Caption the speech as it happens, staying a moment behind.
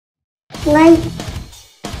Like,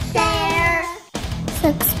 share,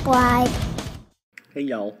 subscribe. Hey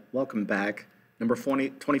y'all, welcome back. Number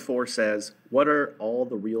 24 says, what are all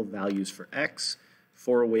the real values for x,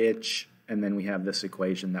 for which, and then we have this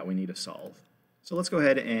equation that we need to solve. So let's go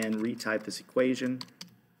ahead and retype this equation.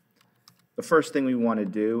 The first thing we want to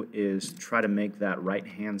do is try to make that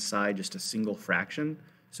right-hand side just a single fraction.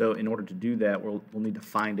 So in order to do that, we'll need to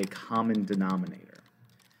find a common denominator.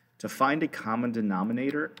 To find a common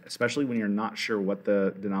denominator, especially when you're not sure what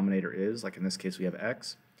the denominator is, like in this case we have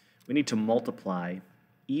x, we need to multiply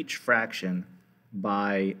each fraction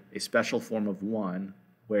by a special form of 1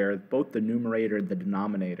 where both the numerator and the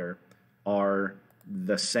denominator are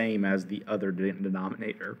the same as the other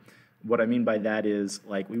denominator. What I mean by that is,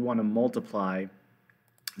 like, we want to multiply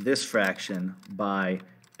this fraction by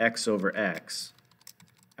x over x,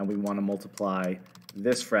 and we want to multiply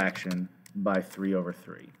this fraction by 3 over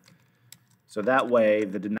 3. So that way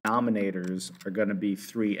the denominators are going to be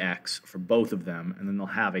 3x for both of them, and then they'll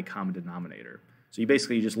have a common denominator. So you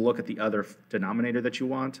basically just look at the other denominator that you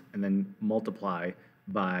want and then multiply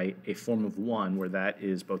by a form of 1 where that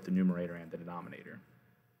is both the numerator and the denominator.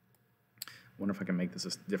 I wonder if I can make this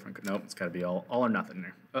a different. Nope, it's got to be all or nothing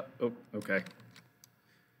there. Oh, okay.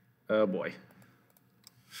 Oh boy.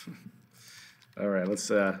 All right, let's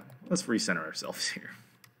recenter ourselves here.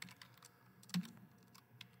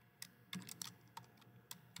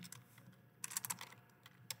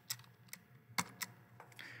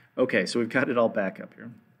 Okay, so we've got it all back up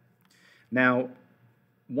here. Now,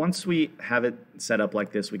 once we have it set up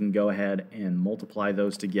like this, we can go ahead and multiply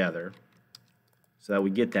those together so that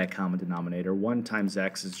we get that common denominator. 1 times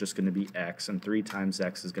x is just going to be x, and 3 times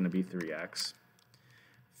x is going to be 3x.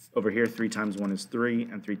 Over here, 3 times 1 is 3,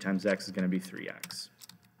 and 3 times x is going to be 3x.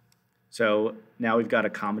 So now we've got a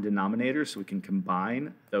common denominator, so we can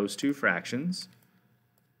combine those two fractions.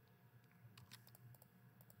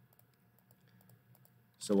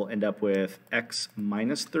 So we'll end up with x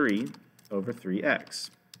minus 3 over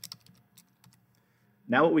 3x.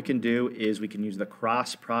 Now what we can do is we can use the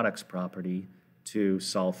cross products property to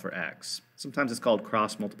solve for x. Sometimes it's called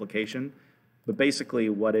cross multiplication, but basically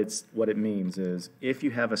what it means is if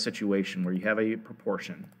you have a situation where you have a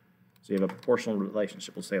proportion, so you have a proportional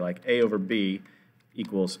relationship, we'll say like a over b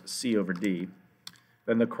equals c over d,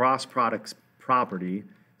 then the cross products property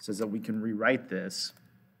says that we can rewrite this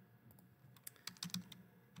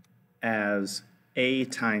as a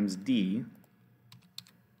times d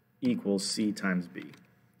equals c times b.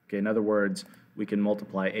 Okay, in other words, we can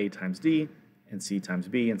multiply a times d and c times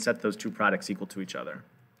b and set those two products equal to each other.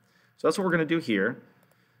 So that's what we're going to do here.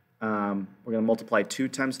 We're going to multiply 2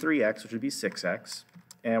 times 3x, which would be 6x,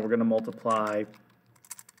 and we're going to multiply,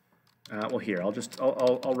 well here,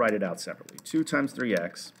 I'll write it out separately. 2 times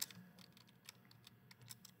 3x,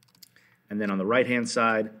 and then on the right-hand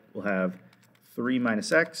side, we'll have 3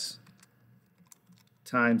 minus x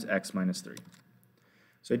times x minus 3.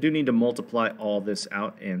 So I do need to multiply all this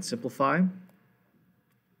out and simplify.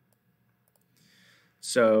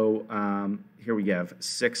 So here we have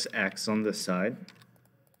 6x on this side.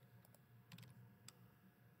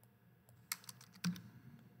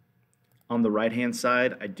 On the right-hand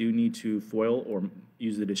side, I do need to FOIL or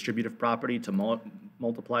use the distributive property to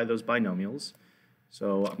multiply those binomials.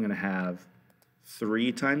 So I'm going to have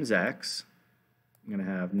 3 times x. I'm going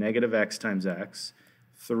to have negative x times x.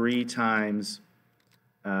 3 times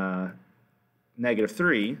negative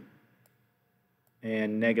 3,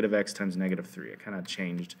 and negative x times negative 3. I kind of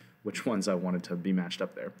changed which ones I wanted to be matched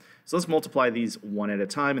up there. So let's multiply these one at a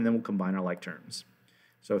time, and then we'll combine our like terms.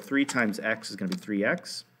 So 3 times x is going to be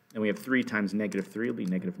 3x, and we have 3 times negative 3 will be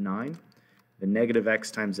negative 9. The negative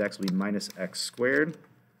x times x will be minus x squared.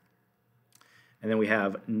 And then we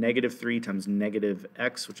have negative 3 times negative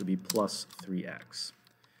x, which will be plus 3x.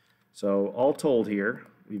 So all told here,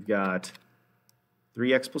 we've got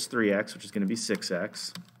 3x plus 3x, which is going to be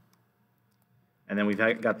 6x. And then we've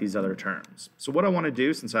got these other terms. So what I want to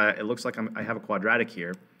do, since it looks like I have a quadratic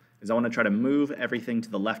here, is I want to try to move everything to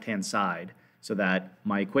the left-hand side so that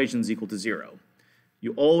my equation is equal to 0.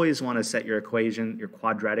 You always want to set your equation, your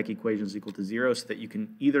quadratic equations equal to 0 so that you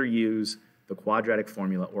can either use the quadratic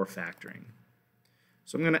formula or factoring.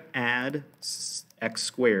 So I'm going to add x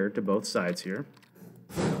squared to both sides here.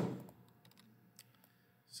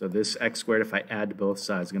 So this x squared, if I add to both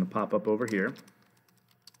sides, is going to pop up over here.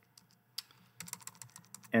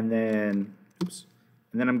 And then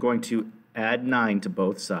I'm going to add 9 to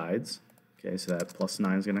both sides. Okay, so that plus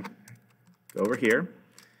 9 is going to go over here.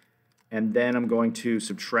 And then I'm going to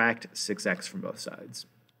subtract 6x from both sides.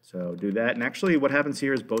 So do that. And actually what happens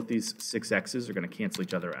here is both these 6x's are going to cancel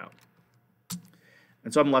each other out.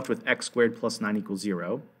 And so I'm left with x squared plus 9 equals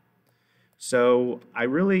 0. So I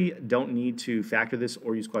really don't need to factor this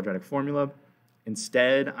or use quadratic formula.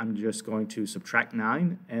 Instead, I'm just going to subtract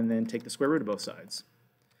 9 and then take the square root of both sides.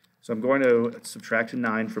 So I'm going to subtract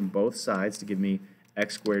 9 from both sides to give me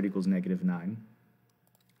x squared equals negative 9.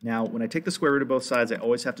 Now, when I take the square root of both sides, I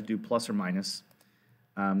always have to do plus or minus.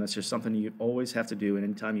 That's just something you always have to do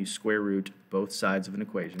anytime you square root both sides of an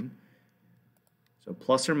equation. So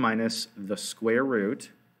plus or minus the square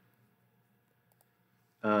root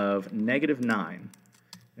of negative 9.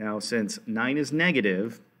 Now, since 9 is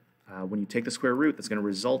negative, when you take the square root, that's going to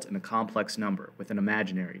result in a complex number with an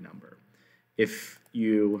imaginary number. If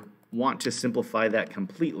you want to simplify that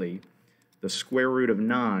completely, the square root of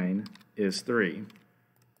 9 is 3.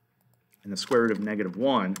 And the square root of negative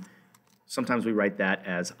 1, sometimes we write that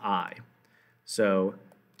as I. So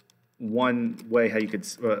one way how you could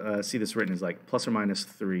see this written is like plus or minus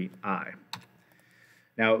 3i.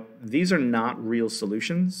 Now, these are not real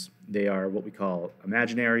solutions. They are what we call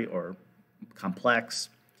imaginary or complex.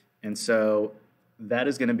 And so that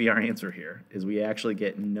is going to be our answer here, is we actually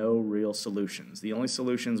get no real solutions. The only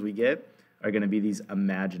solutions we get are going to be these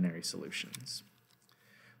imaginary solutions.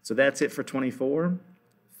 So that's it for 24.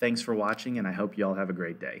 Thanks for watching, and I hope you all have a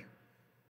great day.